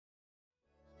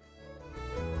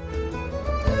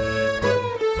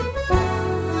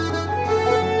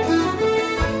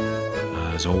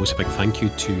As always, a big thank you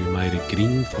to Myra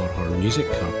Green for her music,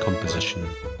 her composition,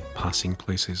 Passing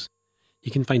Places.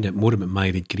 You can find out more about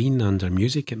Myra Green and her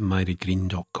music at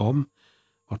myragreen.com,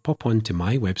 or pop on to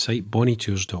my website,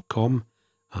 bonnytours.com,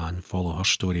 and follow her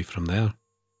story from there.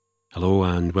 Hello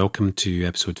and welcome to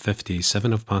episode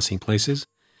 57 of Passing Places.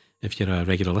 If you're a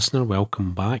regular listener,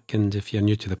 welcome back, and if you're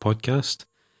new to the podcast,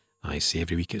 I say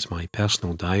every week it's my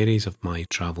personal diaries of my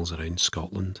travels around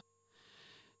Scotland.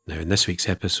 Now, in this week's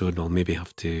episode, I'll maybe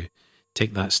have to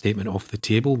take that statement off the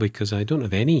table because I don't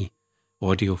have any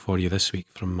audio for you this week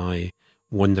from my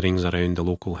wanderings around the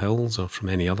local hills or from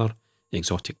any other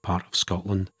exotic part of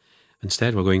Scotland.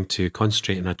 Instead, we're going to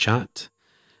concentrate on a chat.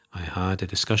 I had a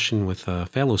discussion with a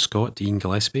fellow Scot, Ian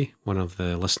Gillespie, one of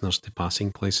the listeners to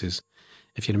Passing Places.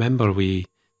 If you remember, we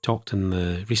talked in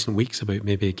the recent weeks about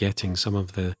maybe getting some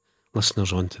of the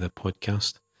listeners onto the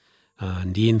podcast.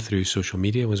 And Ian, through social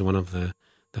media, was one of the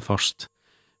first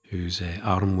whose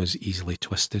arm was easily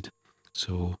twisted.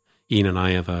 So Ian and I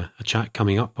have a chat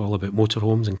coming up all about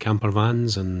motorhomes and camper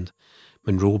vans and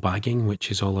Munro bagging, which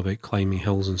is all about climbing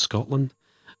hills in Scotland,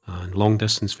 and long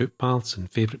distance footpaths and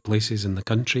favourite places in the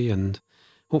country, and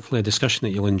hopefully a discussion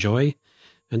that you'll enjoy.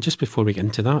 And just before we get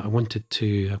into that, I wanted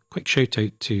to a quick shout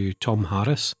out to Tom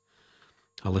Harris,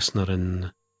 a listener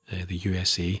in the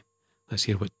USA. Let's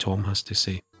hear what Tom has to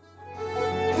say.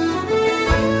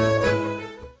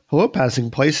 Hello,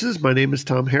 Passing Places. My name is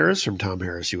Tom Harris from Tom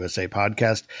Harris USA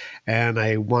Podcast, and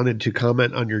I wanted to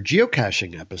comment on your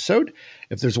geocaching episode.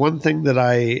 If there's one thing that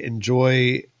I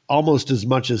enjoy almost as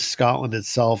much as Scotland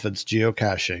itself, it's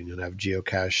geocaching, and I've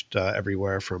geocached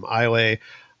everywhere from Islay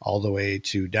all the way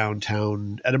to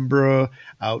downtown Edinburgh,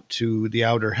 out to the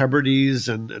Outer Hebrides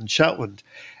and Shetland,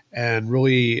 and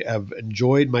really have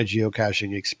enjoyed my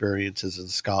geocaching experiences in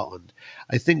Scotland.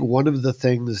 I think one of the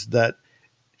things that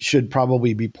should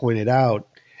probably be pointed out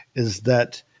is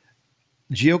that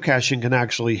geocaching can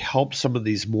actually help some of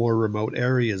these more remote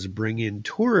areas bring in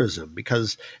tourism,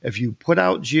 because if you put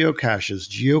out geocaches,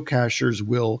 geocachers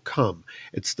will come.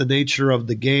 It's the nature of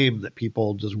the game that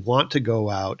people just want to go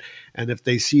out, and if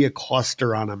they see a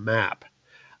cluster on a map,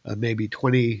 maybe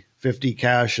 20, 50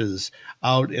 caches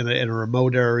out in a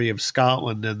remote area of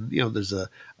Scotland, and there's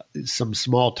some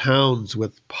small towns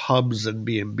with pubs and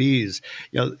B&Bs.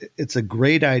 It's a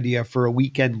great idea for a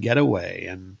weekend getaway,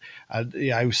 and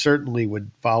I certainly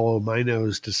would follow my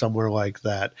nose to somewhere like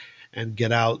that and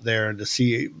get out there and to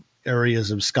see areas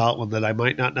of Scotland that I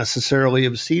might not necessarily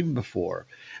have seen before,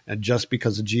 and just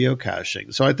because of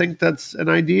geocaching. So I think that's an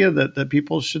idea that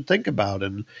people should think about,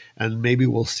 and maybe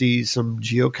we'll see some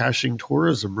geocaching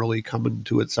tourism really come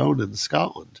into its own in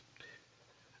Scotland.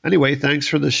 Anyway, thanks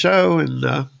for the show,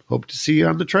 and hope to see you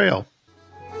on the trail.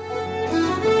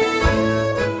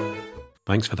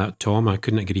 Thanks for that, Tom. I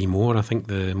couldn't agree more. I think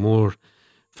the more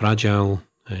fragile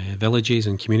villages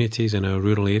and communities in our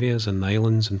rural areas and the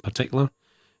islands in particular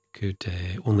could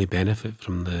only benefit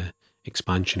from the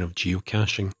expansion of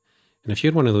geocaching. And if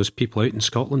you're one of those people out in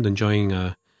Scotland enjoying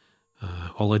a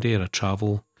holiday or a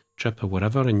travel trip or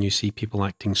whatever, and you see people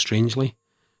acting strangely,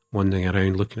 wandering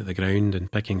around looking at the ground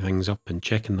and picking things up and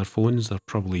checking their phones, they're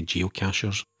probably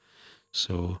geocachers.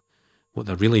 So what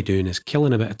they're really doing is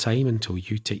killing a bit of time until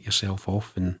you take yourself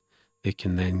off, and they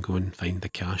can then go and find the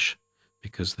cache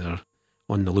because they're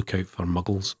on the lookout for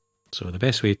muggles. So the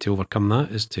best way to overcome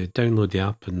that is to download the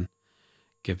app and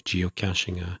give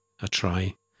geocaching a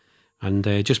try. And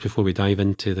just before we dive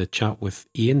into the chat with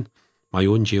Ian, my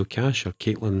own geocache, or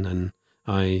Caitlin and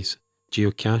I's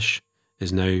geocache,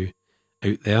 is now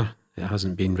out there. It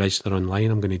hasn't been registered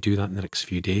online. I'm going to do that in the next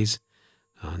few days,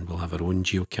 and we'll have our own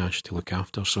geocache to look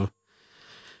after. So,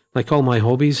 like all my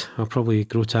hobbies, I'll probably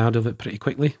grow tired of it pretty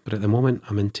quickly, but at the moment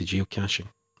I'm into geocaching.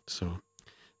 So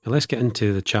now let's get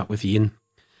into the chat with Ian.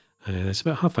 It's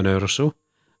about half an hour or so,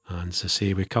 and as I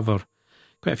say, we cover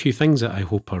quite a few things that I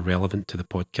hope are relevant to the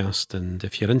podcast, and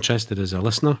if you're interested as a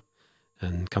listener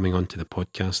in coming onto the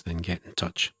podcast, then get in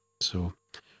touch. So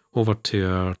over to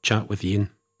our chat with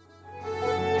Ian.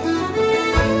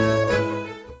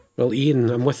 Well,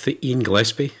 Ian, I'm with Ian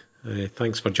Gillespie.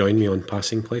 Thanks for joining me on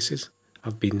Passing Places.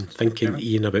 I've been thinking,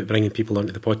 Ian, about bringing people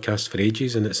onto the podcast for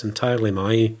ages, and it's entirely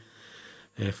my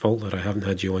fault that I haven't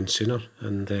had you on sooner,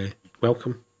 and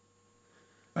welcome.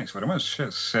 Thanks very much.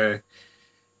 It's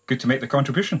good to make the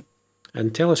contribution.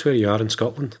 And tell us where you are in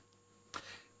Scotland.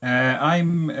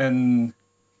 I'm in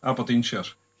Aberdeenshire.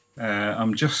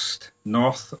 I'm just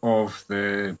north of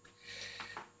the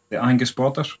Angus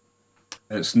border.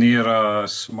 It's near a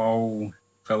small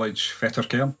village,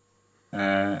 Fettercairn.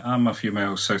 I'm a few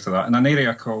miles south of that, in an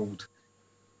area called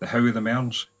the Howe of the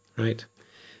Mearns. Right.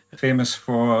 Famous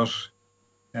for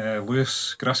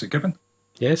Lewis Grassick Gibbon.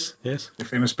 Yes, yes. The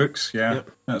famous books, yeah.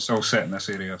 Yep. That's all set in this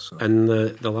area. So. And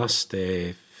the last,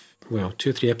 2 or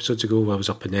 3 episodes ago, I was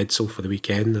up in Edsall for the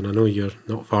weekend, and I know you're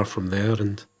not far from there,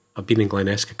 and I've been in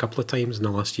Glenesk a couple of times in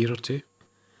the last year or two.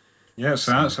 Yeah,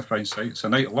 that's a fine site. It's a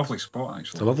lovely spot,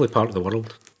 actually. It's a lovely part of the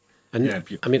world. And yeah,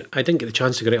 I mean, I didn't get the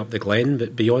chance to go right up the Glen,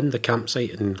 but beyond the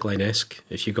campsite in Glenesk,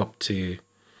 if you go up to,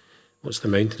 what's the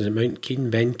mountain? Is it Mount Keen,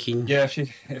 Ben Keen? Yeah,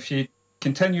 if you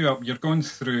continue up, you're going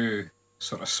through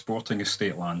sort of sporting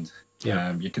estate land.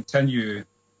 Yeah. You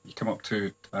come up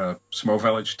to a small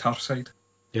village, Tarside.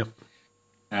 Yep.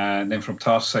 And then from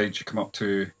Tarside, you come up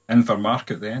to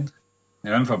Invermark at the end.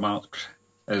 Now, Invermark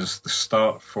is the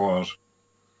start for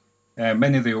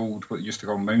many of the old, what used to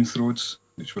call Mount roads,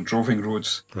 which were droving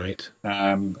roads. Right.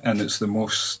 And it's the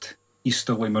most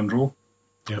easterly Munro,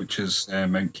 Yep. which is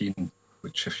Mount Keen,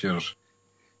 which if you're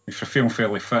feeling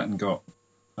fairly fit and got,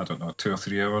 I don't know, 2 or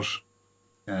 3 hours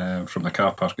from the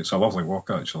car park, it's a lovely walk,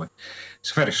 actually.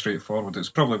 It's very straightforward. It's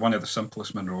probably one of the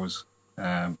simplest Munros,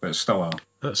 but it's still a...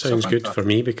 That sounds good for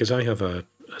me, because I have a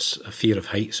fear of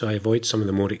heights, so I avoid some of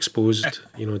the more exposed,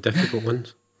 difficult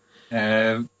ones.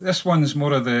 This one's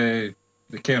more of the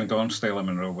Cairngorm style of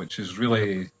Munro, which is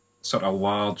really sort of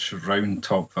large, round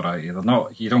top variety. They're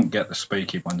not. You don't get the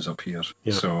spiky ones up here.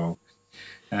 Yeah. So,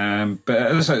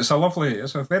 but it's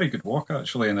a very good walk,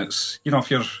 actually, and it's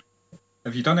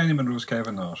have you done any Munros,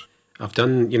 Kevin? Or I've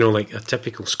done, like a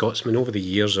typical Scotsman over the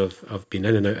years. I've been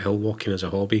in and out hill walking as a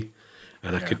hobby,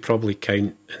 and I could probably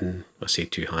count in, I say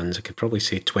 2 hands, I could probably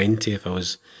say 20 if I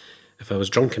was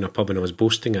drunk in a pub and I was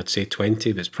boasting, I'd say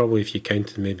 20, but it's probably, if you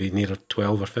counted, maybe nearer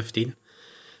 12 or 15.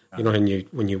 When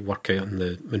you work out on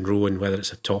the Munro and whether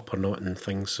it's a top or not and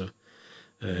things. So,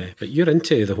 but you're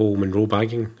into the whole Munro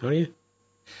bagging, are you?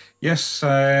 Yes.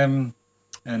 In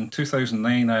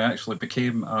 2009, I actually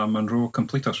became a Munro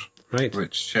completer. Right.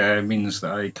 Which means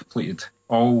that I completed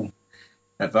all,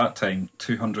 at that time,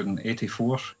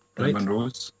 284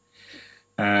 Munros.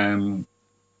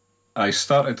 I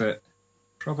started it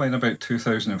probably in about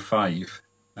 2005,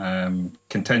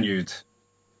 continued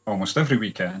almost every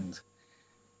weekend,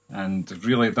 and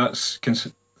really that's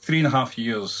 3.5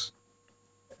 years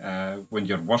when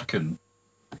you're working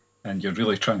and you're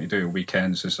really trying to do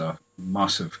weekends is a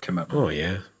massive commitment. Oh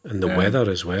yeah, and the weather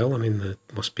as well. I mean, it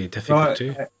must be difficult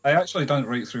too. I actually done it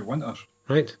right through winter.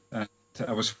 Right.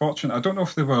 I was fortunate. I don't know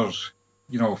if they were,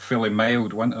 fairly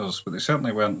mild winters, but they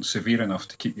certainly weren't severe enough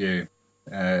to keep you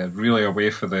really away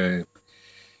for the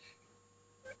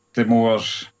more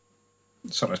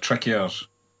sort of trickier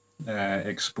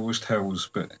exposed hills.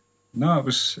 But no,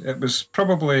 it was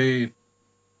probably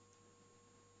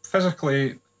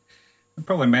physically and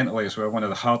probably mentally as well one of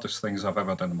the hardest things I've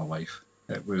ever done in my life.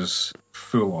 It was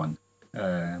full on,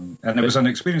 and it was an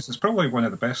experience. It's probably one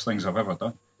of the best things I've ever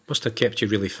done. Must have kept you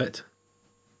really fit.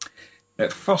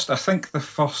 At first, I think the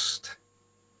first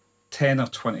 10 or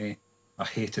 20, I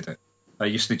hated it. I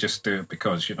used to just do it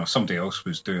because, somebody else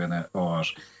was doing it, or,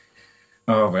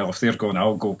 oh, well, if they're going,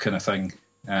 I'll go kind of thing.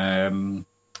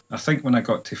 I think when I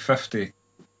got to 50,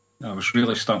 I was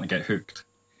really starting to get hooked.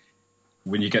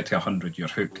 When you get to 100, you're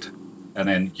hooked. And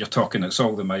then you're talking, it's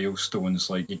all the milestones,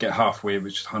 like you get halfway,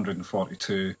 which is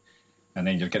 142, and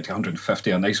then you get to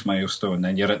 150, a nice milestone, and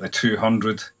then you're at the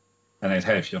 200, and then,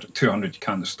 hey, if you're at 200, you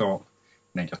can't stop.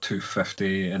 And then you're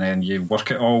 250, and then you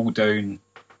work it all down,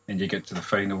 and you get to the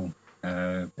final.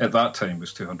 At that time,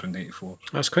 was 284.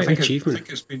 That's quite an achievement. I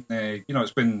think it's been,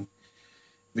 it's been.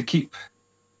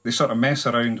 They sort of mess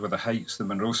around with the heights, the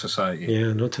Munro Society. Yeah,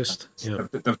 I noticed. Yeah.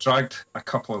 They've dragged a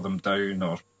couple of them down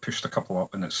or pushed a couple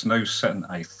up, and it's now sitting,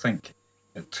 I think,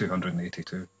 at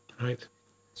 282. Right.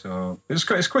 So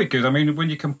it's quite good. I mean, when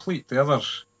you complete the other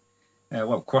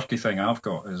little quirky thing I've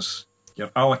got is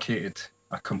you're allocated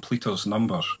a completer's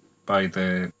number by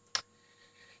the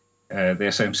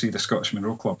SMC, the Scottish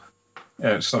Munro Club.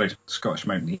 Scottish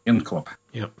Mountaineering Club.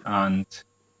 Yep. And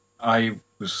I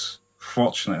was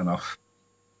fortunate enough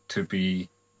to be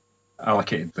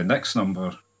allocated the next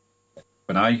number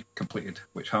when I completed,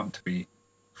 which happened to be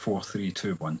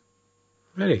 4321.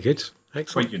 Very good.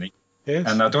 Excellent. Quite unique.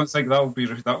 Yes. And I don't think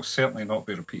that will certainly not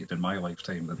be repeated in my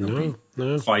lifetime. That there'll be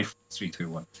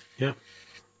 5321. Yeah.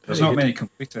 There's not many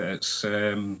completed. It's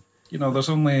there's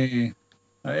only.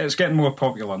 It's getting more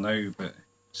popular now, but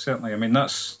certainly, I mean,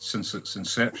 that's since its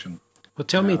inception. Well,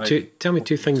 tell me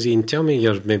two things, Ian. Tell me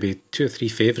your maybe 2 or 3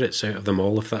 favourites out of them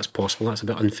all, if that's possible. That's a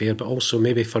bit unfair, but also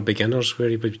maybe for beginners, where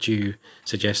would you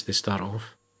suggest they start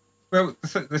off? Well,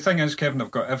 the thing is, Kevin, I've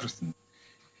got everything.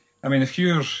 I mean, if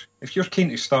you're keen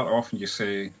to start off and you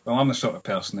say, well, I'm the sort of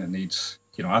person that needs,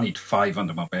 I need 5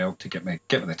 under my belt to get me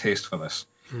the taste for this.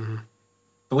 Mm-hmm.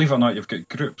 believe it or not, you've got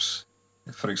groups,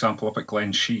 for example, up at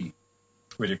Glen Shee,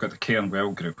 where you've got the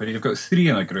Cairnwell group, where you've got 3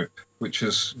 in a group, which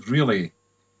is really,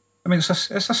 I mean, it's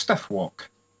a stiff walk,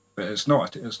 but it's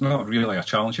not really a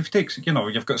challenge. If you take,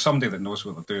 you've got somebody that knows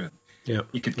what they're doing,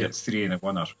 you could get 3 in a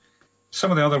one. Or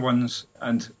some of the other ones,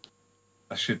 and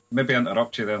I should maybe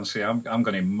interrupt you there and say I'm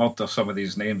going to murder some of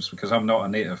these names because I'm not a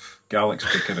native Gaelic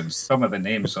speaker and some of the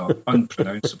names are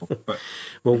unpronounceable. But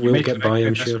well, we'll get by,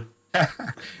 I'm sure.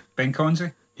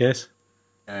 Benconzi? Yes.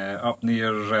 Up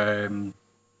near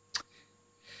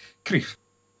Crieff.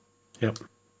 Yep.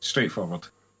 Straightforward.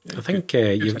 I think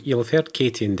you'll have heard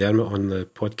Katie and Dermot on the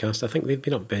podcast. I think they've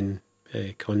been up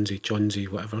Benconzi, Chonsey,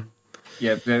 whatever.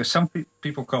 Yeah, some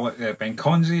people call it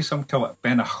Benconzi, some call it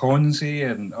Benahonzi,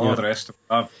 and all the rest of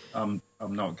it.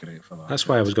 I'm not great for that. That's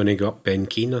why I was going to go up Ben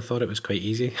Keen. I thought it was quite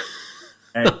easy.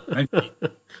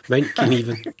 Mount Keen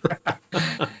even.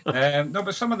 No,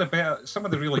 but some of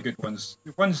the really good ones,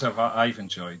 the ones that I've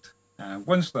enjoyed,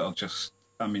 ones that are just,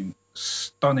 I mean,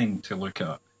 stunning to look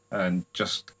at and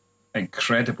just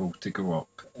incredible to go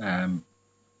up.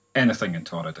 Anything in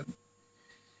Torridon.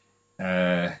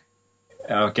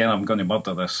 Again, I'm going to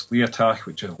murder this. Leotach,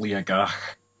 which is Leagach,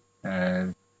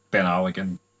 Ben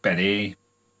Alligan, Ben A,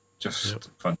 just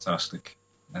fantastic.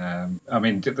 I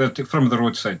mean, from the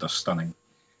roadside, they're stunning.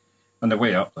 And the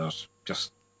way up there's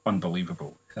just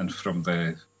unbelievable. And from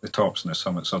the tops and the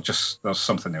summits, there's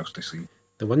something else to see.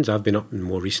 The ones I've been up in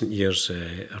more recent years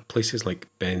are places like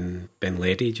Ben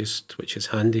Ledy, which is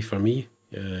handy for me.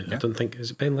 I don't think,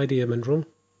 is it Ben Ledy in Monroe?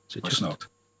 It's not.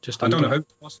 Just I don't know how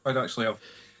classified actually.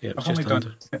 I've only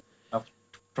done,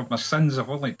 from my sins,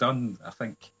 I've only done, I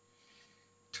think,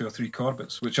 2 or 3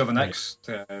 Corbetts, which are the next,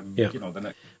 the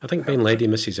next. I think Ben Ledy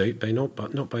misses out by not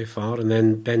by far, and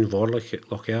then Ben Vorlich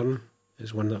at Loch Earn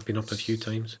is one that I've been up a few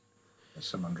times.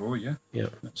 It's in Monroe, yeah. Yeah.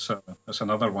 It's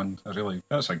another one,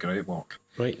 that's a great walk.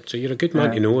 Right, so you're a good man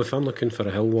to know if I'm looking for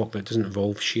a hill walk that doesn't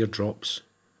involve sheer drops.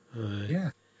 Yeah.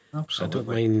 Absolutely. I don't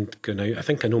mind going out. I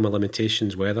think I know my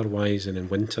limitations weather-wise and in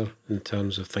winter in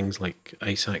terms of things like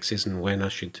ice axes and when I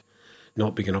should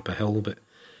not be going up a hill. But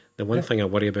the one thing I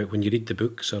worry about when you read the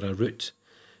books or a route,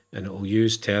 and it'll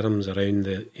use terms around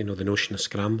the notion of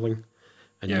scrambling,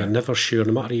 and you're never sure,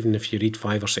 no matter even if you read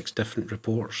 5 or 6 different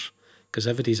reports, because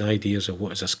everybody's ideas of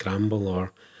what is a scramble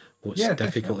or what's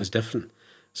difficult is different.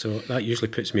 So that usually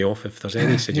puts me off if there's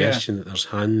any suggestion that there's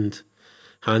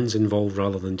hands involved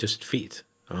rather than just feet.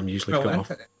 I'm usually put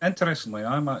off. Interestingly,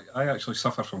 I actually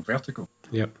suffer from vertigo.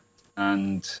 Yep.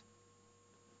 And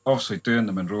obviously doing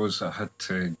the Monroes, I had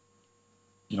to,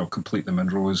 complete the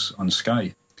Monroes on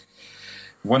Skye.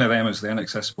 One of them is the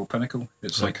Inaccessible Pinnacle.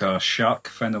 It's like a shark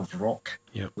fin of rock,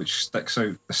 which sticks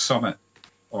out the summit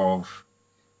of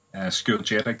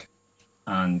Sgurgerig.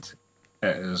 And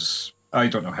it is, I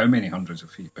don't know how many hundreds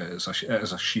of feet, but it is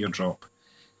a sheer drop.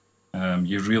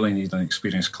 You really need an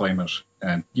experienced climber,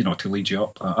 to lead you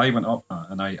up. I went up that,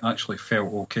 and I actually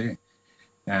felt okay.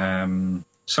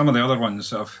 Some of the other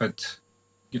ones I've had,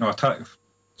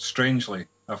 strangely,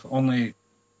 I've only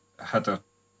had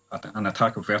an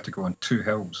attack of vertigo on 2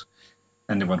 hills,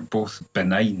 and they were both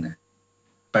benign,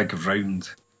 big, round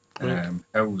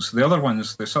hills. The other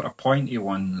ones, the sort of pointy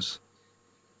ones,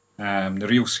 the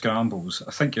real scrambles,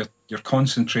 I think you're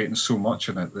concentrating so much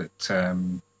on it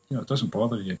that it doesn't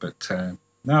bother you. But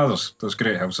there's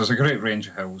great hills. There's a great range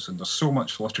of hills, and there's so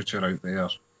much literature out there.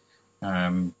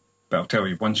 But I'll tell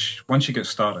you, once you get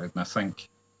started, and I think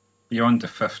beyond the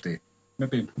 50,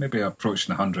 maybe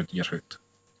approaching 100, you're hooked.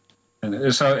 And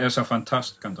it's a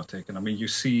fantastic undertaking. I mean, you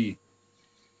see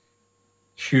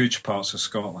huge parts of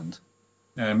Scotland,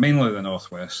 mainly the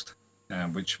northwest,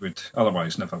 which would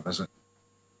otherwise never visit.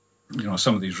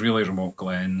 Some of these really remote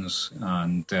glens,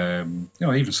 and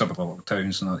even some of the little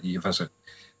towns that you visit,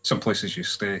 some places you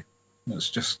stay.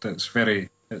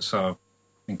 It's a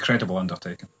incredible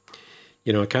undertaking.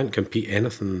 I can't compete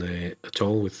anything at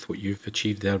all with what you've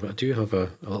achieved there, but I do have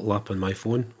a little app on my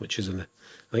phone, which is I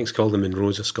think it's called the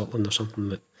Monroes of Scotland or something.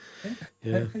 That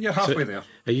you're halfway there.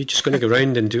 Are you just going to go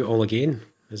round and do it all again?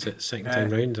 Is it second time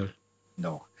round or?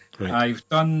 No, right.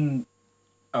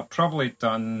 I've probably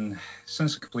done,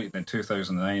 since I completed in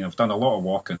 2009, I've done a lot of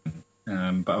walking,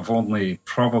 but I've only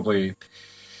probably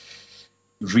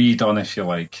redone, if you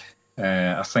like,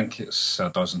 I think it's a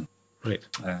dozen. Right.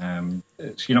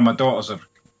 My daughters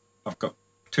I've got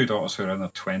 2 daughters who are in their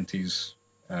 20s.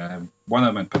 One of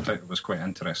them in particular was quite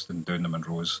interested in doing the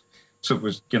Monroes. So it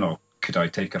was, could I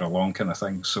take her along kind of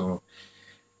thing. So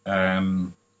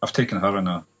I've taken her in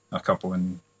a couple,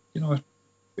 and,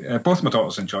 both my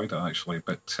daughters enjoyed it actually,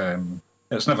 but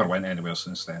it's never went anywhere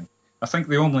since then. I think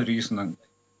the only reason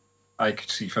I could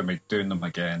see for me doing them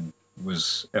again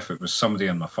was if it was somebody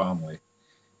in my family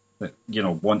that, you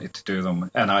know, wanted to do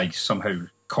them, and I somehow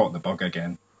caught the bug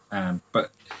again.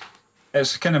 But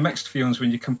it's kind of mixed feelings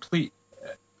when you complete.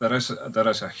 There is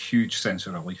a huge sense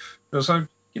of relief. There's a,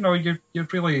 you know, you're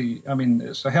really, I mean,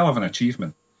 it's a hell of an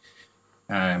achievement.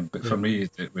 But for me,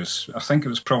 I think it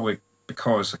was probably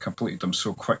because I completed them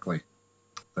so quickly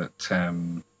that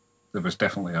there was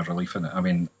definitely a relief in it. I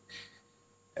mean,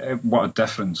 what a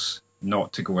difference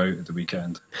not to go out at the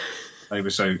weekend. I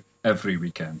was out every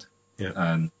weekend. Yeah.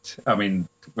 And, I mean,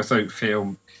 without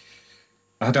fail,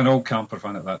 I had an old camper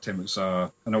van at that time. It was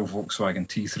an old Volkswagen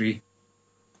T3.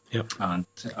 Yep. And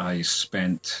I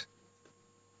spent,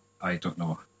 I don't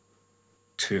know,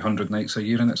 200 nights a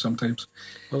year in it sometimes.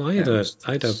 Well, I had an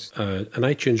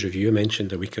iTunes review I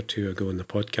mentioned a week or two ago in the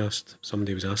podcast.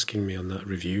 Somebody was asking me on that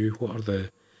review, what are the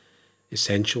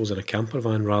essentials in a camper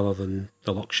van rather than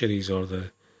the luxuries or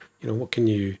the, you know, what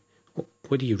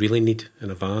do you really need in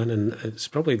a van? And it's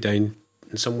probably down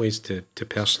in some ways to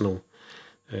personal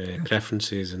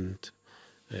preferences and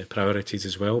priorities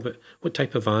as well. But what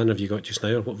type of van have you got just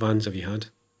now, or what vans have you had?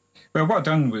 Well, what I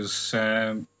done was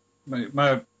the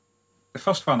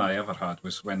first van I ever had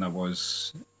was when I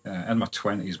was in my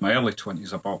 20s, my early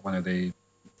 20s. I bought one of the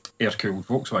air-cooled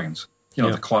Volkswagens, you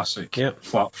know, the classic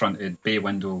flat-fronted bay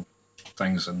window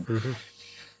things. And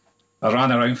I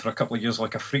ran around for a couple of years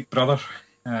like a freak brother.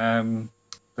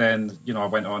 Then, you know, I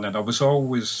went on and it was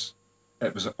always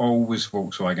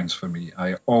Volkswagens for me.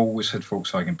 I always had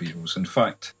Volkswagen Beetles. In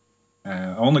fact,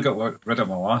 I only got rid of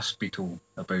my last Beetle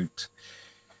about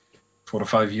 4 or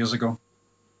 5 years ago.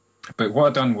 But what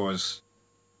I'd done was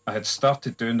I had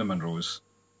started doing the Munros,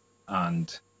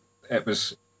 and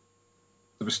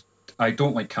I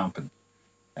don't like camping.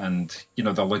 And, you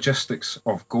know, the logistics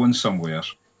of going somewhere,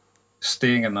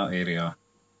 staying in that area,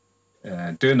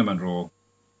 doing the Munro,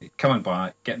 coming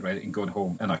back, getting ready and going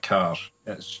home in a car,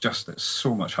 it's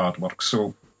so much hard work.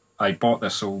 So I bought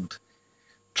this old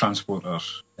Transporter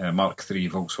Mark III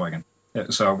Volkswagen.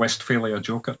 It's a Westphalia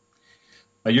Joker.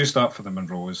 I used that for the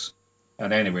Munros.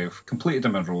 And anyway, I've completed the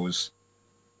Munros.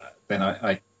 Then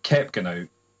I kept going out,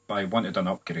 but I wanted an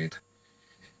upgrade.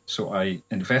 So I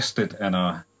invested in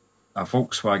a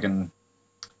Volkswagen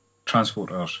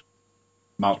Transporter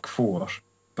Mark IV,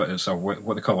 but it's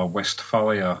what they call a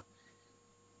Westphalia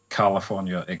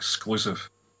California exclusive.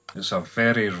 It's a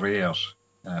very rare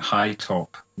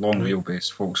high-top,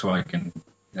 long-wheelbase Volkswagen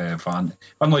van.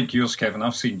 Unlike yours, Kevin,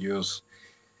 I've seen yours.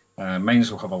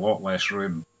 Mine's will have a lot less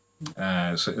room.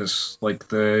 So it's like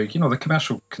the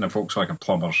commercial kind of Volkswagen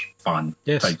plumber van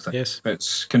type thing. Yes. But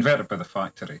it's converted by the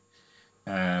factory.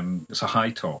 It's a high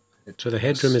top. So the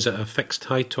headroom is at a fixed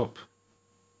high top?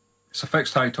 It's a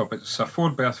fixed high top. It's a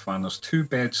 4-berth van. There's 2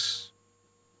 beds,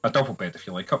 a double bed if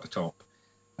you like, up the top.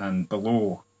 And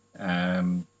below,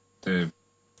 the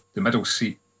middle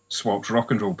seat swaps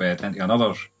rock and roll bed into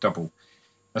another double.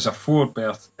 As a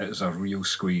 4-berth, it is a real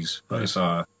squeeze. But as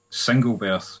a single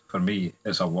berth, for me,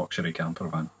 is a luxury camper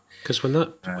van. Because when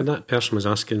that person was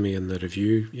asking me in the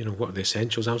review, you know, what are the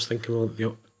essentials, I was thinking,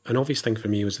 well, an obvious thing for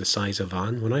me was the size of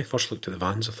van. When I first looked at the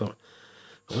vans, I thought,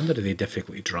 I wonder if they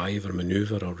difficultly drive or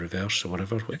manoeuvre or reverse or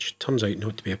whatever, which turns out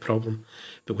not to be a problem.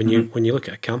 But when you look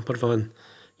at a camper van,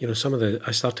 you know,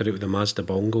 I started out with a Mazda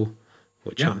Bongo,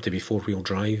 which happened to be 4-wheel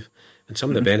drive, and some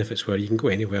of the benefits were you can go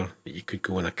anywhere. You could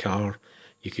go in a car,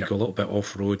 you could go a little bit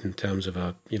off-road in terms of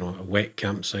a wet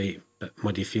campsite, but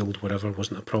muddy field, whatever,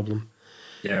 wasn't a problem.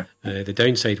 Yeah. The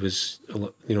downside was,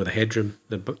 you know, the headroom.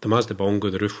 The Mazda Bongo,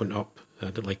 the roof went up,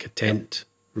 like a tent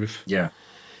roof. Yeah.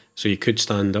 So you could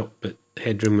stand up, but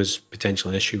headroom was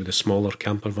potentially an issue with the smaller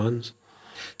camper vans.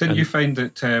 Didn't you find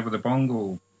that with the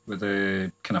Bongo, with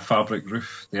the kind of fabric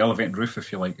roof, the elevated roof,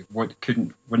 if you like, weren't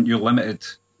you limited?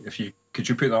 Could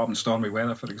you put that up in stormy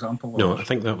weather, for example? No, I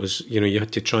think that was, you know, you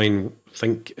had to try and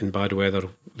think in bad weather,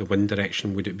 the wind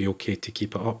direction, would it be okay to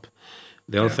keep it up?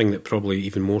 The other thing that probably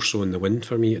even more so in the wind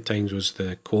for me at times was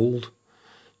the cold.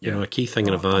 You know, a key thing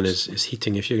in a van is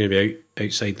heating. If you're going to be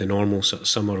outside the normal sort of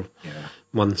summer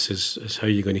months, is how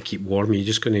you're going to keep warm. Are you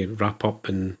just going to wrap up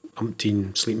in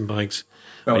umpteen sleeping bags?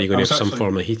 Or are you going to have some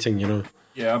form of heating, you know?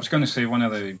 Yeah, I was going to say one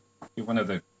of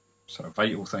the sort of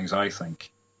vital things I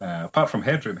think, apart from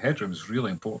headroom is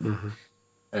really important,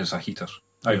 is a heater.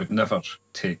 I would never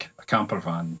take a camper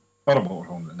van or a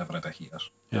motorhome that never had a heater.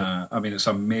 Yeah. I mean, it's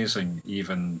amazing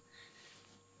even,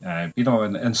 you know,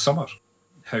 in summer,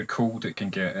 how cold it can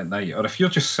get at night. Or if you're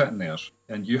just sitting there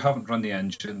and you haven't run the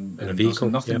engine and there's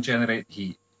nothing generate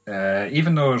heat,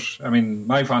 even though, I mean,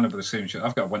 my van would be the same.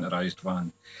 I've got a winterised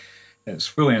van. It's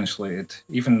fully insulated.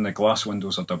 Even the glass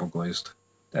windows are double glazed.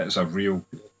 It is a real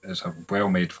is a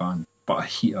well-made van, but a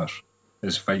heater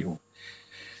is vital.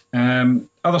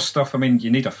 Other stuff, I mean,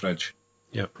 you need a fridge.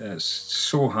 Yep. It's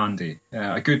so handy.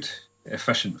 A good,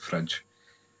 efficient fridge.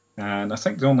 And I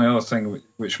think the only other thing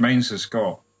which mine's has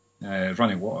got,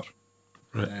 running water.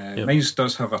 Right. Yep. Mine's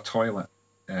does have a toilet,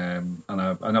 and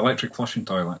an electric flushing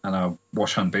toilet, and a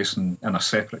wash-hand basin in a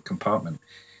separate compartment,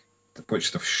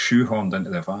 which they've shoehorned into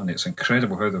the van. It's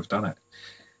incredible how they've done it.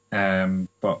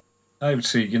 But I would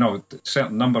say, the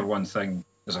certain number one thing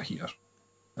is a heater.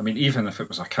 I mean, even if it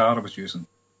was a car I was using,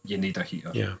 you need a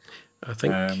heater. Yeah, I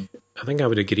think I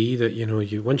would agree that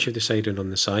you once you've decided on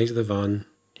the size of the van,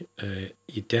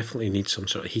 you definitely need some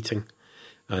sort of heating.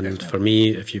 And definitely. For me,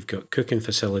 if you've got cooking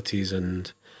facilities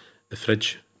and the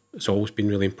fridge, it's always been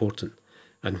really important.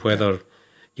 And whether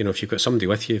if you've got somebody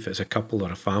with you, if it's a couple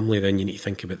or a family, then you need to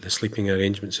think about the sleeping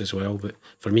arrangements as well. But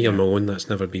for me on my own, that's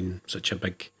never been such a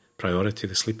big priority,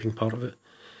 the sleeping part of it.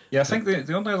 Yeah, I think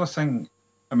the only other thing,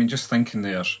 I mean, just thinking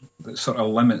there, that sort of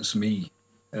limits me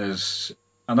is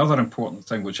another important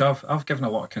thing, which I've given a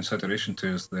lot of consideration to,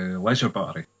 is the leisure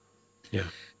battery. Yeah.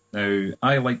 Now,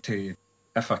 I like to,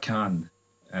 if I can,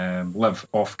 live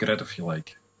off-grid, if you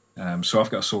like. So I've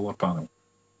got a solar panel.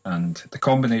 And the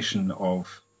combination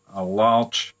of a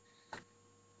large,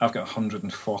 I've got a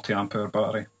 140 ampere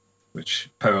battery, which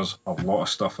powers a lot of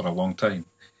stuff for a long time.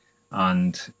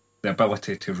 And the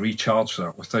ability to recharge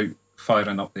that without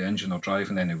firing up the engine or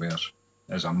driving anywhere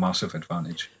is a massive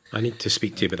advantage. I need to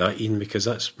speak to you about that, Ian, because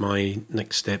that's my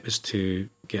next step, is to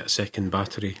get a second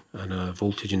battery and a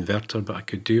voltage inverter, but I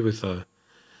could do with a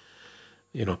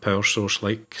power source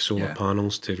like solar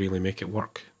panels to really make it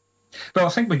work. Well, I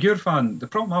think with your van, the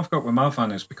problem I've got with my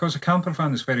van is because a camper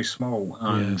van is very small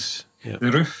and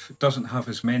the roof doesn't have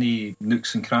as many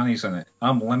nooks and crannies in it.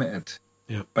 I'm limited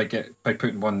by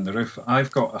putting one in the roof.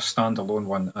 I've got a standalone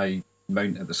one I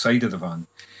mount at the side of the van.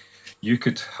 You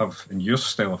could have, in your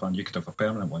style of van, you could have a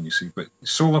permanent one, you see. But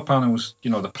solar panels,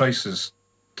 the price has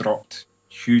dropped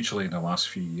hugely in the last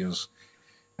few years.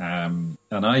 And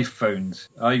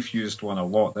I've used one a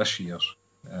lot this year.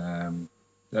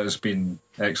 That has been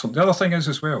excellent. The other thing is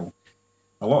as well,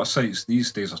 a lot of sites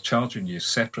these days are charging you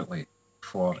separately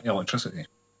for electricity.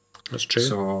 That's true.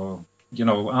 So,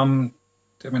 I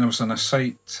was on a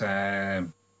site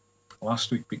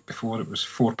last week before, it was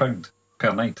 £4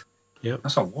 per night. Yeah,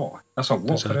 that's a lot. That's a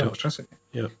lot for electricity.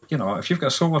 Yeah, if you've got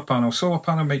a solar panel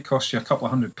might cost you a couple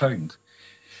of £100,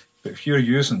 but if you're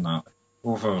using that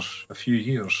over a few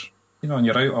years, and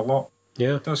you're out a lot,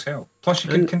 it does help. Plus,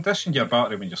 you can condition your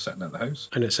battery when you're sitting at the house,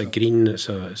 and it's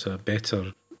a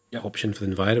better option for the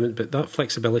environment. But that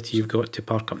flexibility you've got to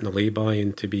park up in the lay-by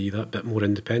and to be that bit more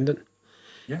independent.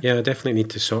 Yeah, I definitely need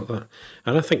to sort that.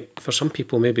 And I think for some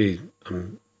people, maybe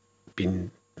I'm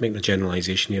making a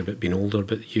generalisation here about being older,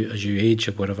 but as you age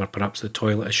or whatever, perhaps the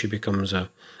toilet issue becomes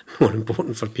more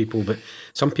important for people. But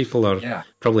some people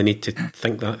probably need to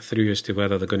think that through as to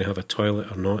whether they're going to have a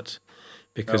toilet or not,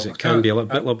 because it can be a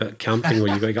little bit camping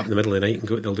where you've got to get up in the middle of the night and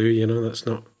go to the loo. That's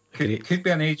not great. Could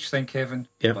be an age thing, Kevin,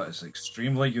 but it's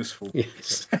extremely useful.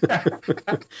 Yes.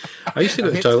 I used to go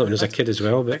to the toilet when I was a kid as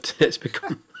well, but it's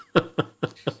become...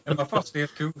 In my first air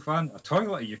cool van, a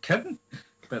toilet, are you kidding?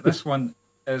 But this one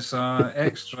is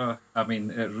extra. I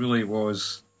mean, it really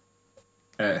was.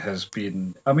 It has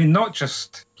been. I mean, not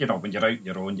just when you're out on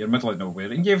your own, you're middle of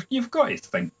nowhere, and you've got to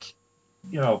think,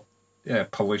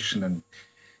 pollution and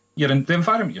you're in the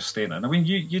environment you're staying in. I mean,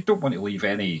 you don't want to leave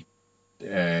any,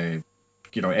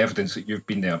 evidence that you've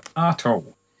been there at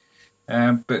all.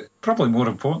 But probably more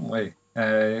importantly,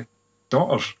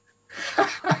 daughters.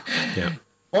 Yeah.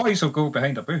 Boys will go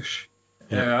behind a bush.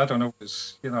 I don't know,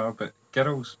 but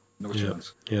girls, no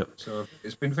chance. Yeah. So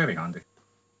it's been very handy.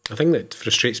 I think that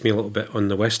frustrates me a little bit on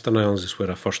the Western Isles is where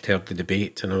I first heard the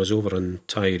debate, and I was over on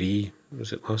Tiree,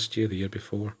 was it last year, the year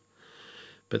before?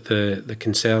 But the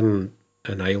concern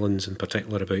in islands in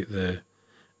particular about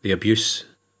the abuse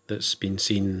that's been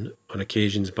seen on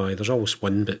occasions by, there's always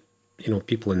one, but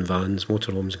people in vans,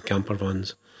 motorhomes and camper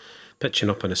vans, pitching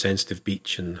up on a sensitive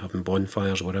beach and having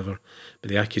bonfires or whatever, but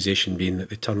the accusation being that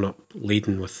they turn up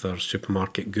laden with their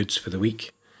supermarket goods for the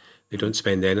week. They don't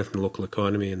spend anything in the local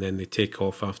economy, and then they take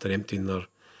off after emptying their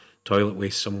toilet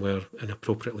waste somewhere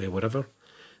inappropriately or whatever.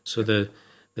 So the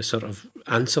sort of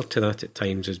answer to that at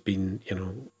times has been,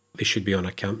 they should be on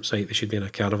a campsite, they should be in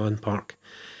a caravan park.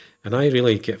 And I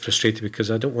really get frustrated because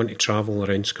I don't want to travel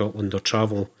around Scotland or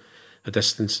travel a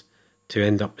distance to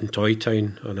end up in Toy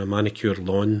Town on a manicured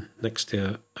lawn next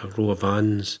to a row of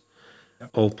vans,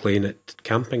 all playing at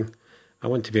camping. I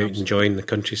want to be out enjoying the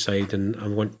countryside, and I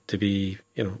want to be,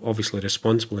 obviously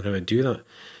responsible in how I do that.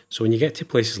 So when you get to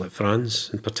places like France,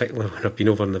 in particular when I've been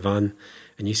over in the van,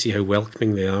 and you see how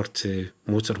welcoming they are to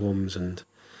motorhomes and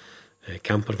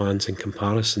camper vans in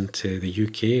comparison to the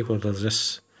UK, where there's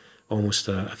this almost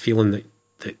a feeling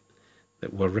that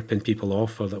we're ripping people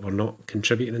off, or that we're not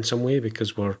contributing in some way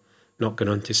because we're not going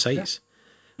onto sites.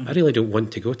 Yeah. I really don't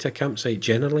want to go to a campsite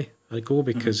generally. I go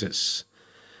because it's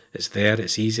there,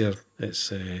 it's easier,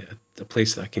 it's a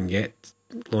place that I can get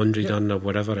laundry done or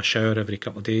whatever, a shower every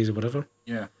couple of days or whatever.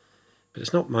 Yeah. But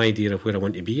it's not my idea of where I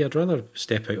want to be. I'd rather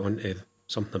step out onto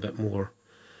something a bit more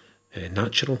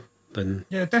natural than...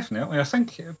 Yeah, definitely. I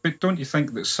think, but don't you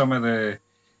think that some of the...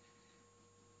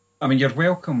 I mean, you're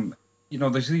welcome...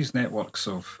 there's these networks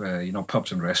of,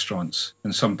 pubs and restaurants,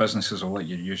 and some businesses will let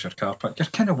you use your car park. You're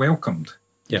kind of welcomed.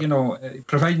 Yep.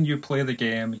 Providing you play the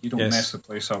game, you don't mess the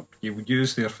place up, you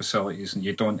use their facilities, and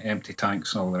you don't empty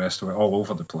tanks and all the rest of it all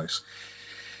over the place.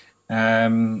 I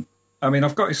mean,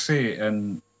 I've got to say,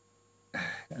 in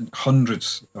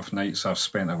hundreds of nights I've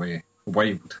spent away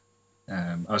wild,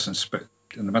 as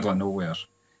in the middle of nowhere,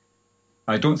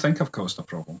 I don't think I've caused a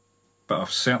problem, but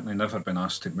I've certainly never been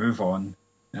asked to move on.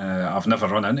 I've never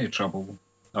run into trouble.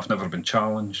 I've never been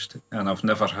challenged, and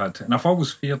I've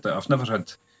always feared that I've never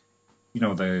had,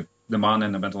 the man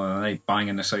in the middle of the night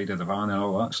banging the side of the van and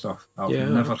all that stuff. I've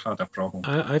never had a problem.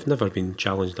 I've never been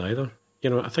challenged either.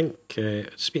 I think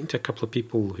speaking to a couple of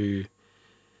people who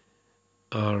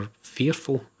are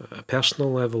fearful at a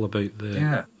personal level about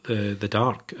the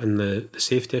dark and the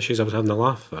safety issues, I was having a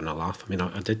laugh. I mean,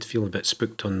 I did feel a bit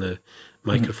spooked on the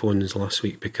microphones last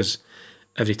week, because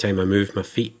every time I move my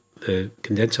feet, the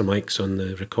condenser mics on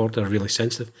the recorder are really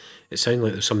sensitive. It sounded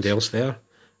like there was somebody else there.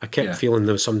 I kept feeling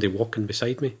there was somebody walking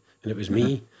beside me, and it was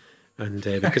me. And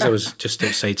because I was just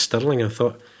outside Stirling, I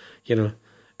thought,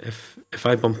 if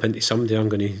I bump into somebody, I'm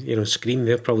going to, scream.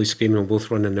 They're probably screaming, and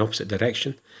both run in the opposite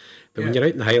direction. But when you're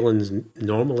out in the Highlands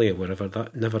normally or wherever,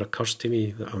 that never occurs to me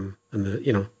that I'm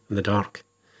in the dark.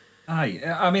 Aye,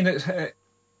 I mean,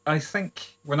 I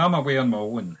think when I'm away on my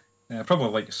own, probably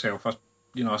like yourself,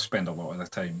 I spend a lot of the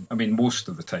time. I mean, most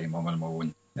of the time I'm on my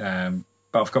own.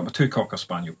 But I've got my 2 Cocker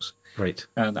Spaniels. Right.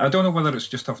 And I don't know whether it's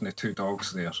just having the 2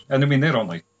 dogs there. And I mean, they're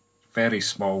only very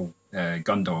small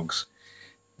gun dogs.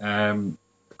 I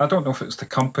don't know if it's the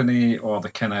company or the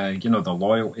kind of, the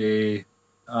loyalty.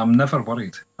 I'm never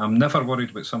worried. I'm never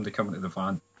worried about somebody coming to the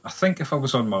van. I think if I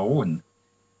was on my own,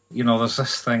 there's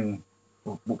this thing,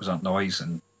 what was that noise?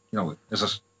 And,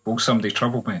 will somebody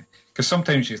trouble me? Because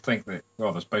sometimes you think that,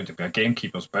 there's bound to be a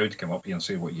gamekeeper's bound to come up here and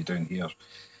say, what are you doing here?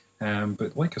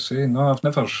 But like I say, no, I've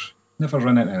never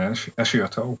run into an issue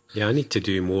at all. Yeah, I need to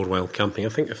do more while camping. I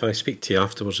think if I speak to you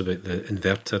afterwards about the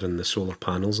inverter and the solar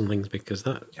panels and things, because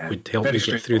that would help me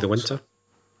get through the winter.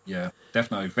 Yeah,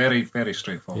 definitely. Very, very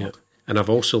straightforward. Yeah. And I've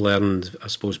also learned, I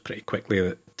suppose, pretty quickly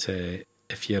that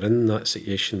if you're in that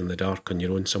situation in the dark on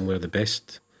your own somewhere, the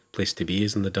best place to be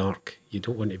is in the dark. You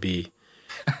don't want to be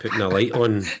putting a light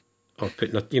on, or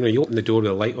putting you open the door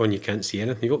with a light on, you can't see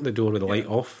anything. You open the door with the light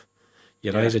off,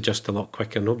 your eyes adjust a lot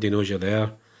quicker, nobody knows you're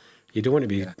there. You don't want to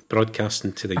be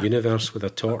broadcasting to the universe with a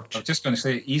torch. I was just going to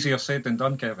say, easier said than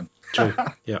done, Kevin. True,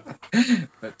 yeah.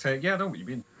 But I know what you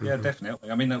mean. Yeah,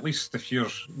 definitely. I mean, at least if you're,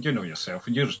 yourself,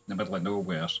 and you're in the middle of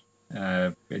nowhere,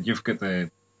 and you've got the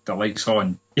lights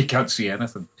on, you can't see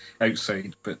anything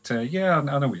outside. But I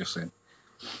know what you're saying.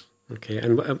 Okay,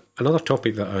 and another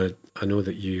topic that I know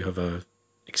that you have a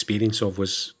experience of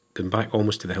was going back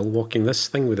almost to the hill walking. This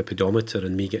thing with the pedometer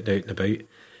and me getting out and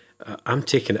about, I'm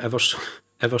taking it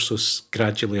ever so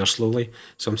gradually or slowly,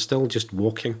 so I'm still just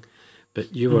walking.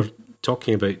 But you were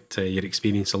talking about your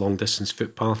experience of long distance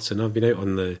footpaths, and I've been out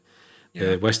on the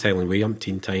West Highland Way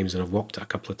umpteen times, and I've walked it a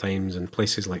couple of times in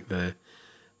places like the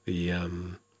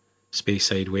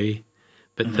Speyside Way.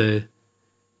 But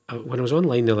when I was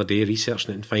online the other day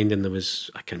researching it and finding there was,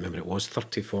 I can't remember, it was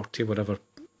 30, 40, whatever.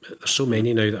 There's so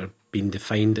many now that are being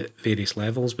defined at various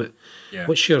levels. But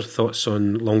what's your thoughts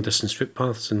on long distance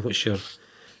footpaths, and what's your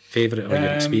favourite or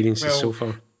your experiences so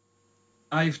far?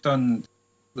 I've done,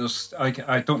 I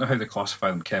don't know how they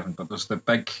classify them, Kevin, but there's the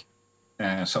big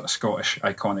sort of Scottish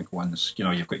iconic ones.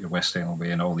 You've got your West Highland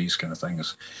Way and all these kind of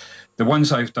things. The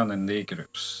ones I've done in the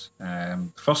groups, the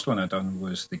first one I done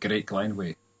was the Great Glen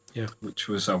Way, which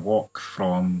was a walk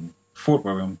from Fort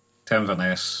William to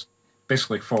Inverness,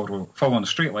 basically following a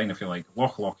straight line, if you like,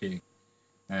 Loch Lochy,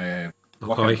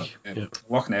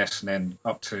 Loch Ness, and then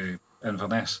up to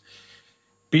Inverness.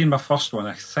 Being my first one,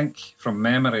 I think, from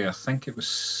memory, it was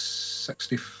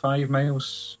 65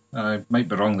 miles. I might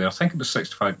be wrong there. I think it was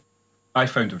 65. I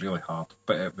found it really hard,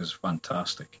 but it was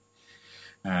fantastic.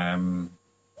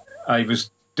 I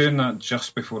was doing that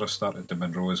just before I started the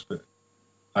Munros, but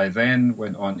I then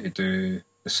went on to do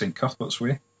the St Cuthbert's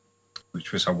Way,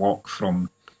 which was a walk from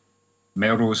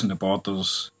Melrose and the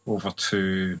Borders over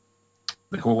to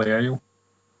the Holy Isle,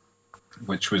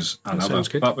 which was That sounds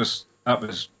good. that was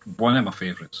one of my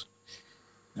favourites.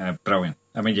 Brilliant.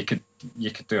 I mean, you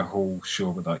could do a whole show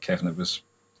with that, Kevin. It was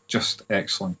just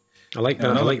excellent. I like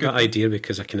that. I like that idea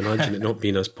because I can imagine it not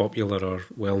being as popular or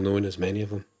well known as many of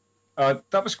them.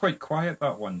 That was quite quiet,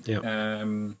 that one. Yeah.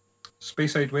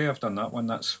 Speyside Way, I've done that one.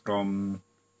 That's from,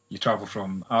 you travel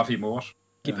from Aviemore.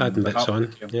 Keep adding bits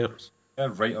on. Yeah.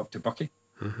 Right up to Bucky.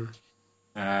 Mm-hmm.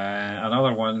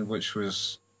 Another one which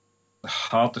was the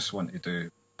hardest one to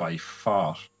do by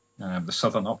far, the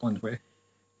Southern Upland Way.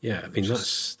 Yeah, I mean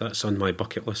that's on my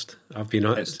bucket list. I've been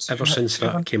ever since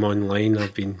that came online.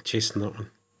 I've been chasing that one.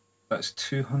 That's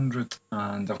 200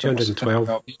 and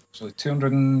 212. So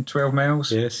 212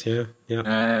 miles. Yes, yeah.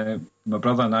 My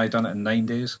brother and I done it in 9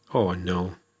 days. Oh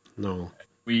no.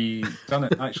 We done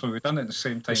it at the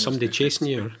same time. Is somebody chasing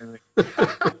you?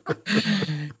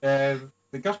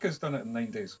 The Gurkhas done it in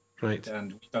 9 days. Right.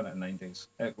 And we done it in 9 days.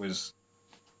 It was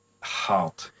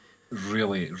hard.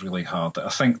 Really, really hard. I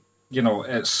think,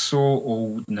 it's so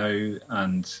old now,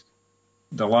 and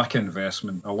the lack of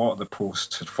investment, a lot of the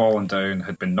posts had fallen down,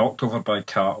 had been knocked over by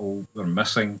cattle, were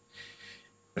missing.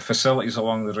 The facilities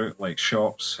along the route, like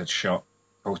shops, had shut,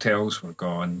 hotels were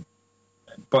gone.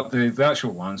 But the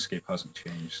actual landscape hasn't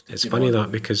changed. It's funny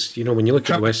that because, when you look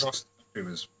at the West... It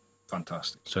was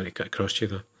fantastic. Sorry to cut across you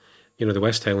there. The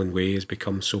West Highland Way has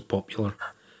become so popular,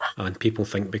 and people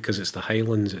think because it's the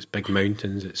Highlands, it's big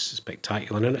mountains, it's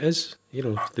spectacular, and it is.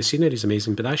 The scenery is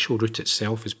amazing, but the actual route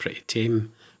itself is pretty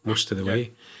tame most of the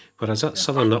way. Whereas that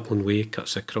Southern Upland Way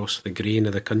cuts across the grain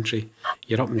of the country.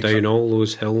 You're up and down all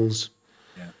those hills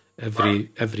every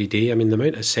day. I mean, the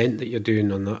amount of ascent that you're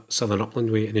doing on that Southern Upland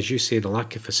Way, and as you say, the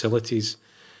lack of facilities,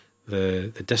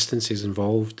 the distances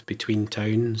involved between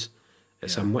towns,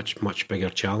 it's a much, much bigger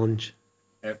challenge.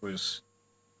 I was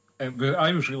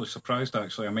really surprised,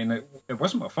 actually. I mean, it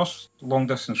wasn't my first long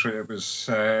distance route. It was,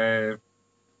 I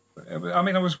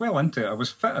was well into it. I was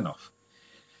fit enough.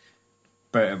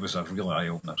 But it was a real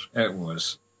eye-opener. It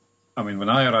was, when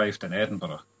I arrived in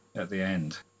Edinburgh at the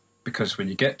end, because when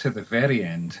you get to the very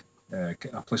end, a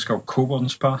place called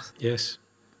Coburn's Path. Yes.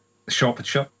 The shop had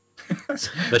shut.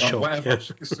 The shop, yeah.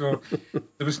 So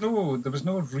there was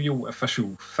no real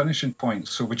official finishing point.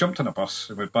 So we jumped on a bus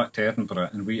and went back to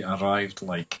Edinburgh, and we arrived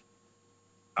like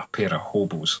a pair of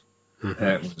hobos. Mm-hmm.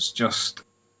 It was just,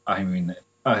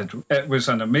 it was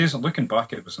an amazing, looking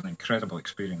back, it was an incredible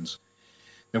experience.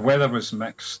 The weather was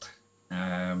mixed.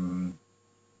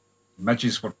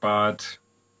 Midges were bad.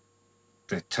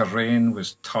 The terrain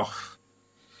was tough.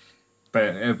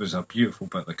 But it was a beautiful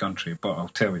bit of the country. But I'll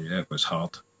tell you, it was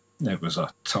hard. It was a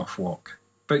tough walk.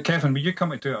 But Kevin, when you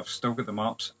come to do it, I've still got the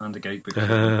maps and the guidebook.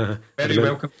 Very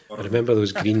welcome. I remember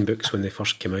those green books when they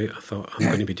first came out. I thought, I'm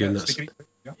going to be doing this.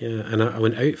 Yeah, and I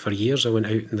went out for years. I went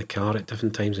out in the car at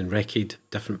different times and recce'd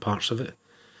different parts of it.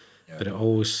 Yeah. But it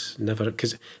always never...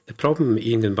 Because the problem,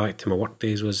 Ian, going back to my work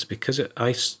days, was because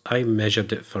I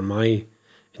measured it for my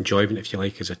enjoyment, if you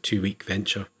like, as a 2-week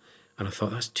venture. And I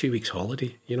thought, that's 2 weeks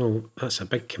holiday. That's a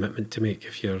big commitment to make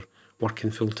if you're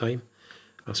working full-time.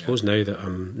 I suppose now that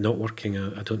I'm not working,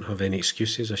 I don't have any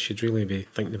excuses. I should really be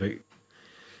thinking about...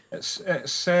 It's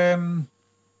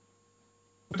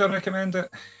would I recommend it?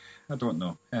 I don't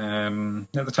know.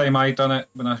 At the time I done it,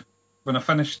 when I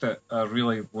finished it, I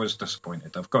really was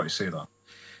disappointed. I've got to say that.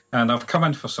 And I've come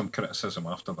in for some criticism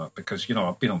after that because,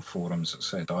 I've been on forums that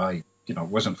said, it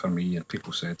wasn't for me. And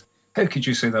people said, how could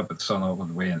you say that about the Southern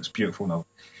Upland Way and it's beautiful now?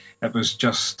 It was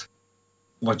just,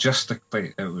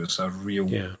 logistically, it was a real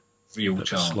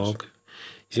challenge. Slog.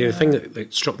 You see, the thing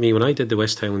that struck me when I did the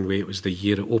West Highland Way, it was the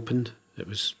year it opened. It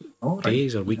was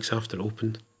days or weeks after it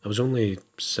opened. I was only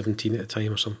 17 at the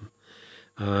time or something.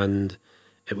 And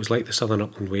it was like the Southern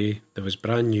Upland Way. There was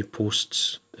brand new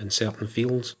posts in certain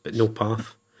fields, but no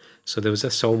path. So there was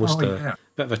this almost a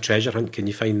bit of a treasure hunt. Can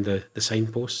you find the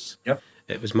signposts? Yep.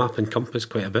 It was map and compass,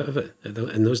 quite a bit of it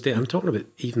in those days. I'm talking about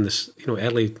even this,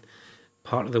 early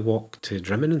part of the walk to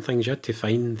Drimmen and things. You had to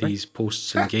find these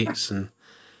posts and gates, and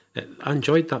I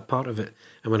enjoyed that part of it.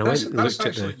 And when I went and looked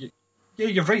at the... Yeah,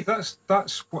 you're right.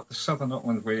 That's what the Southern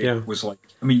Upland Way was like.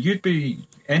 I mean, you'd be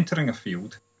entering a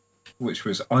field which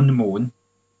was unmown.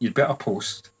 You'd be at a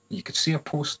post. You could see a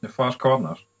post in the far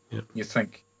corner. Yep. You'd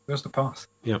think, where's the path?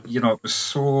 Yep. It was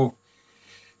so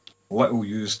little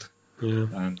used. Yeah.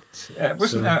 And it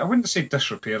wasn't, I wouldn't say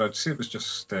disrepair, I'd say it was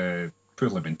just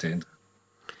poorly maintained.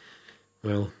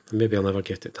 Well, maybe I'll never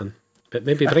get it done. But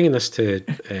maybe bringing this to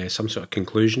some sort of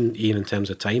conclusion, Ian, in terms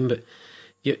of time. But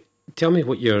you tell me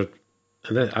what your...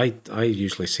 I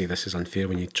usually say this is unfair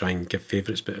when you try and give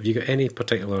favourites, but have you got any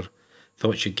particular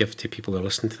thoughts you'd give to people who are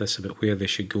listening to this about where they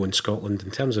should go in Scotland in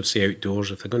terms of, say,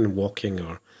 outdoors, if they're going walking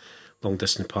or long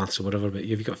distance paths or whatever? But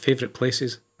have you got favourite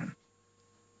places?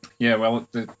 Yeah, well,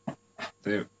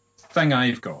 the thing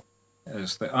I've got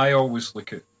is that I always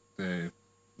look at the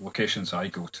locations I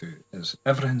go to is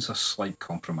everything's a slight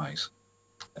compromise.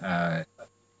 The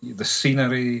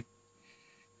scenery,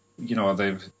 you know,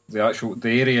 the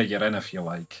area you're in, if you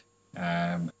like.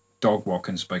 Dog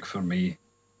walking's big for me.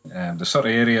 The sort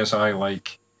of areas I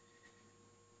like,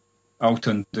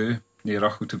 Alton Do near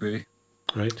Achiltree.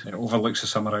 Right. It overlooks the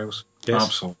Summer Isles. Yes.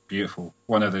 Absolutely beautiful.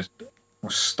 One of the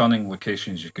most stunning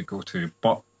locations you could go to,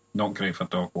 but not great for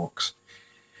dog walks.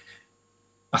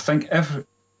 I think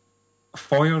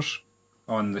Foyers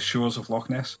on the shores of Loch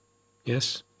Ness.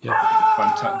 Yes. Yeah.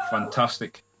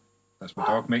 Fantastic. That's my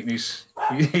dog making his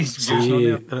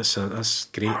See, that's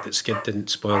great that Skid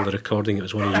didn't spoil the recording. It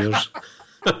was one of yours.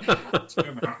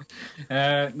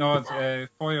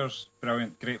 Foyers,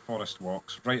 brilliant. Great forest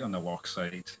walks, right on the loch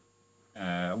side.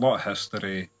 A lot of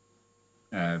history.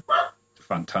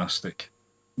 Fantastic.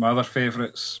 My other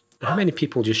favourites. How many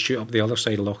people just shoot up the other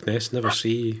side of Loch Ness? Never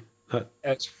see that.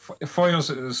 Foyers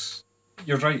is...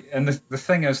 You're right, and the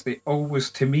thing is, they always,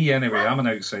 to me anyway, I'm an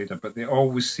outsider, but they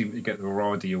always seem to get the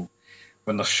raw deal.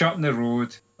 When they're shutting the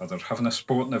road or they're having a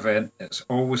sporting event, it's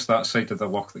always that side of the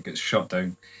loch that gets shut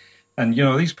down. And you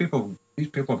know, these people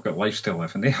have got lives to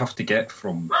live, and they have to get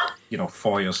from, you know,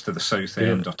 Foyers to the south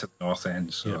end or to the north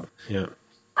end. So yeah.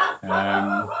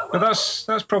 But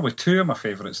that's probably two of my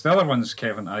favourites. The other ones,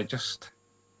 Kevin, I've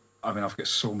got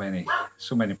so many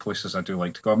places I do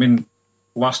like to go. I mean,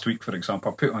 last week, for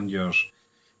example, I put on your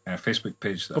Facebook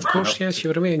page. Of course, yes, you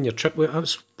were away on your trip.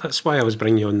 That's why I was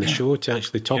bringing you on the show, to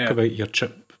actually talk about your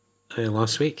trip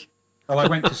last week. Well, I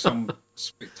went to some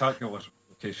spectacular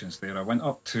locations there. I went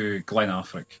up to Glen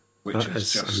Affric, which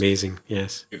is just amazing.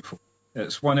 Yes, beautiful.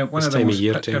 It's one of the most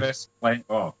picturesque.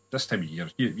 This time of year,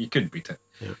 you couldn't beat it.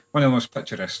 Yeah. One of the most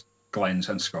picturesque glens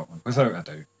in Scotland, without a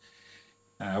doubt.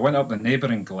 I went up the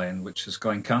neighbouring glen, which is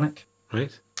Glencannock.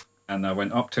 Right. And I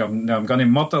went up to him. Now I'm going to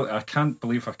murder. I can't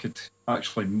believe I could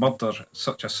actually murder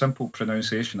such a simple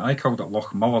pronunciation. I called it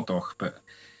Loch Mulladoch, but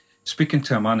speaking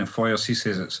to a man in Foyers, he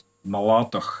says it's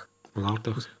Mallardoch.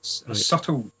 Mallardoch. It's a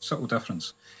subtle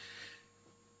difference.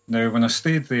 Now, when I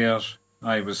stayed there,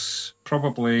 there was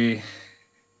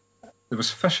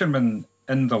fishermen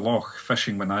in the loch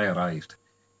fishing when I arrived.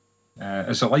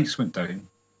 As the lights went down,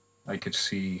 I could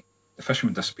see the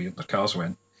fishermen disappeared, their cars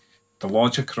went. The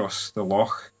lodge across the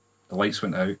loch, the lights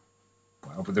went out.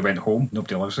 Well, they went home,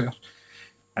 nobody lives there.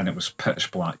 And it was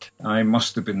pitch black. I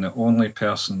must have been the only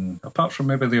person, apart from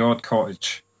maybe the odd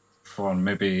cottage, for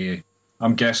maybe,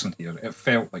 I'm guessing here, it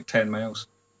felt like 10 miles.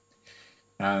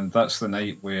 And that's the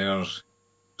night where it was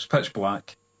pitch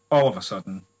black, all of a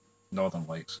sudden, Northern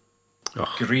Lights.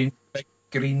 Oh. Big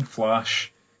green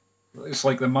flash. It's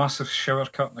like the massive shower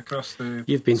cutting across the...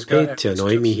 You've been paid to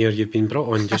annoy me here. You've been brought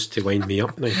on just to wind me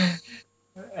up now.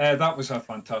 That was a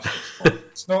fantastic spot.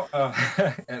 It's not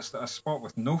it's a spot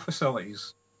with no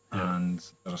facilities, and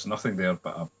there's nothing there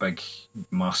but a big,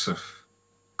 massive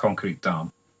concrete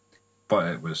dam. But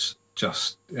it was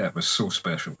so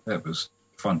special. It was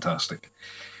fantastic.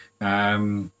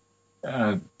 That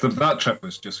trip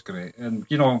was just great. And,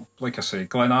 you know, like I say,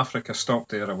 Glen Affric, I stopped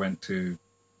there. I went to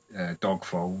Dog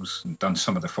Falls and done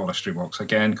some of the forestry walks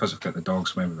again because I've got the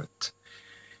dogs with me. But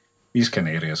these kind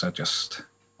of areas, I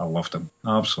loved them.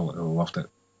 Absolutely loved it.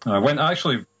 I went,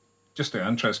 actually, just out of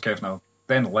interest, Kevin, I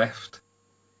then left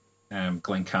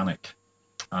Glencannock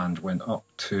and went up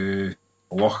to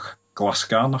Loch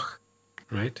Glasgarnoch.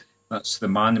 Right. That's the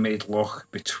man-made loch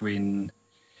between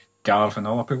Garve and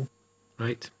Ullapool.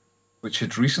 Right. Which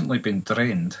had recently been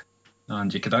drained,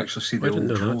 and you could actually see the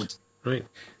old road. Right.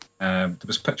 There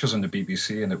was pictures on the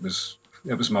BBC, and it was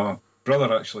my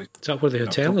brother actually. Is that where the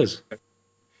hotel is?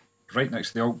 Right next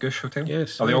to the Old Goose Hotel.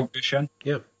 Yes. Or the Old Goose Inn.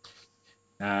 Yeah.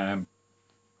 I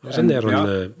was in there on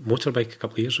the motorbike a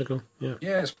couple of years ago. Yeah.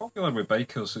 Yeah, it's popular with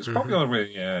bikers. It's popular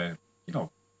with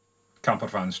camper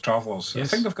vans, travellers. Yes. I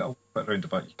think they've got a bit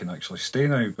roundabout you can actually stay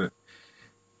now, but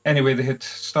anyway, they had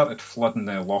started flooding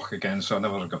the loch again, so I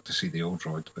never got to see the old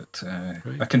road. But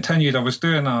I continued. I was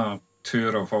doing a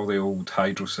tour of all the old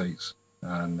hydro sites,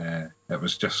 and it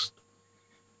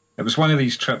was one of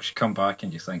these trips you come back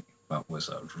and you think that was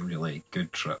a really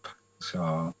good trip.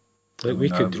 So we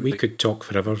could talk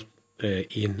forever,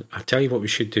 Ian. I tell you what we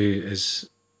should do is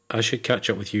I should catch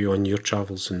up with you on your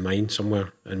travels and mine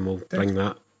somewhere, and we'll bring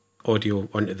that audio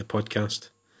onto the podcast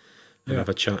and have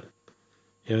a chat.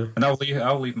 Yeah. And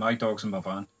I'll leave my dogs in my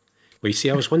van. Well, you see,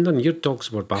 I was wondering, your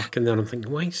dogs were barking there, and I'm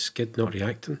thinking, why is Skid not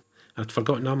reacting? I'd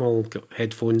forgotten I'm all got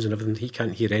headphones and everything. He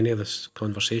can't hear any of this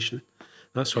conversation.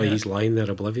 That's why he's lying there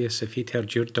oblivious. If he'd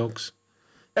heard your dogs,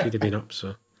 he'd have been up.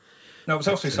 So no, it was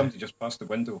actually somebody just past the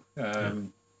window.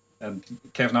 And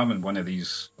Kevin, I'm in one of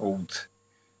these old...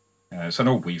 it's an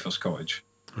old weaver's cottage.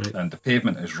 Right. And the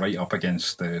pavement is right up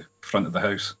against the front of the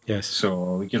house. Yes.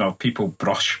 So, people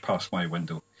brush past my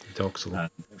window. Dogs will.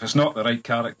 And if it's not the right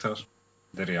character,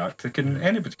 they react.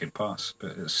 Anybody can pass,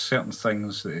 but it's certain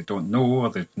things that they don't know or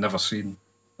they've never seen,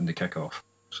 and they kick off.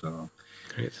 So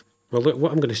Great. Well, look,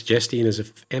 what I'm going to suggest, Ian, is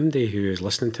if MD who is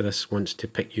listening to this wants to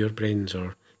pick your brains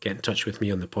or get in touch with me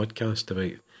on the podcast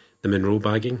about the Monroe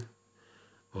bagging,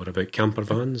 or about camper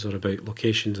vans, or about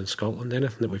locations in Scotland,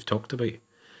 anything that we've talked about,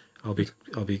 I'll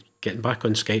be getting back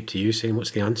on Skype to you saying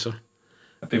what's the answer.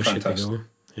 that'd be fantastic. Should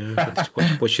they go?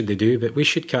 Yeah, what should they do? But we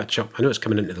should catch up. I know it's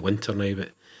coming into the winter now, but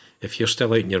if you're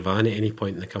still out in your van at any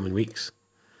point in the coming weeks,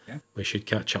 we should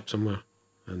catch up somewhere.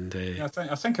 And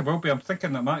I think I will be. I'm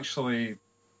thinking I'm actually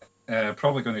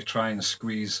probably going to try and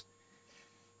squeeze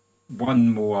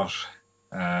one more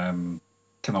kind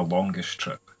of longish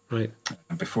trip, right,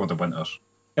 before the winter.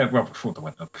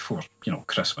 Before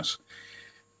Christmas.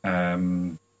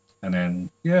 And then,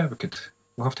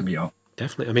 we'll have to meet up.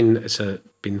 Definitely. I mean, it's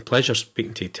been a pleasure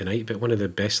speaking to you tonight, but one of the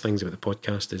best things about the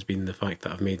podcast has been the fact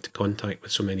that I've made contact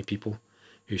with so many people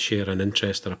who share an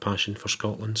interest or a passion for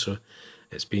Scotland. So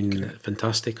it's been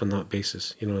fantastic on that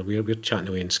basis. We're chatting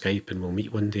away on Skype, and we'll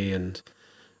meet one day, and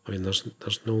I mean, there's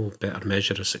no better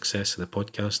measure of success of the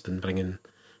podcast than bringing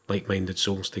like-minded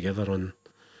souls together on,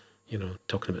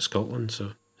 talking about Scotland.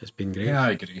 So it's been great. Yeah,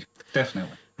 I agree.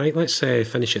 Definitely. Right, let's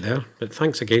finish it there. But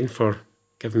thanks again for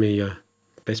giving me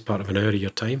best part of an hour of your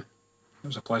time. It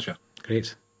was a pleasure.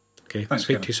 Great. Okay, Thanks,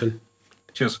 speak Kevin. to you soon.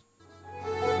 Cheers.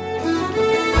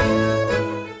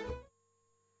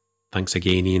 Thanks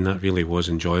again, Ian. That really was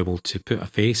enjoyable to put a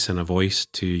face and a voice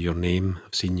to your name.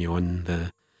 I've seen you on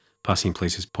the Passing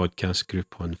Places podcast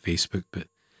group on Facebook, but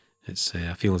it's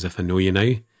I feel as if I know you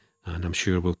now, and I'm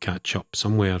sure we'll catch up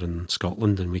somewhere in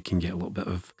Scotland and we can get a little bit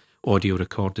of audio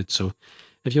recorded. So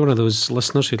if you're one of those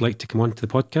listeners who'd like to come onto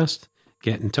the podcast,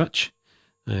 get in touch.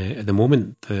 At the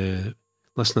moment, the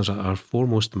listeners that are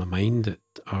foremost in my mind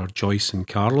are Joyce and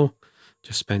Carlo.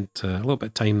 Just spent a little bit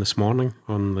of time this morning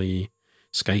on the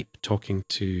Skype talking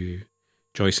to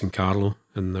Joyce and Carlo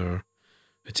in their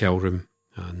hotel room,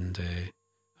 and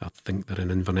I think they're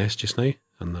in Inverness just now,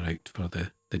 and they're out for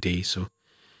the day. So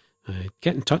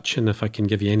get in touch, and if I can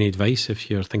give you any advice if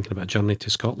you're thinking about a journey to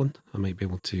Scotland, I might be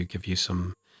able to give you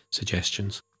some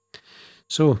suggestions.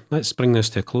 So let's bring this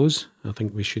to a close. I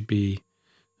think we should be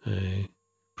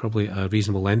probably at a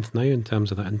reasonable length now in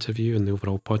terms of that interview and the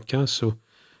overall podcast. So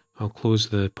I'll close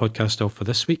the podcast off for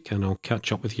this week, and I'll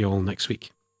catch up with you all next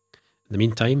week. In the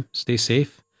meantime, stay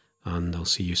safe, and I'll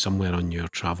see you somewhere on your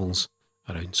travels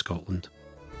around Scotland.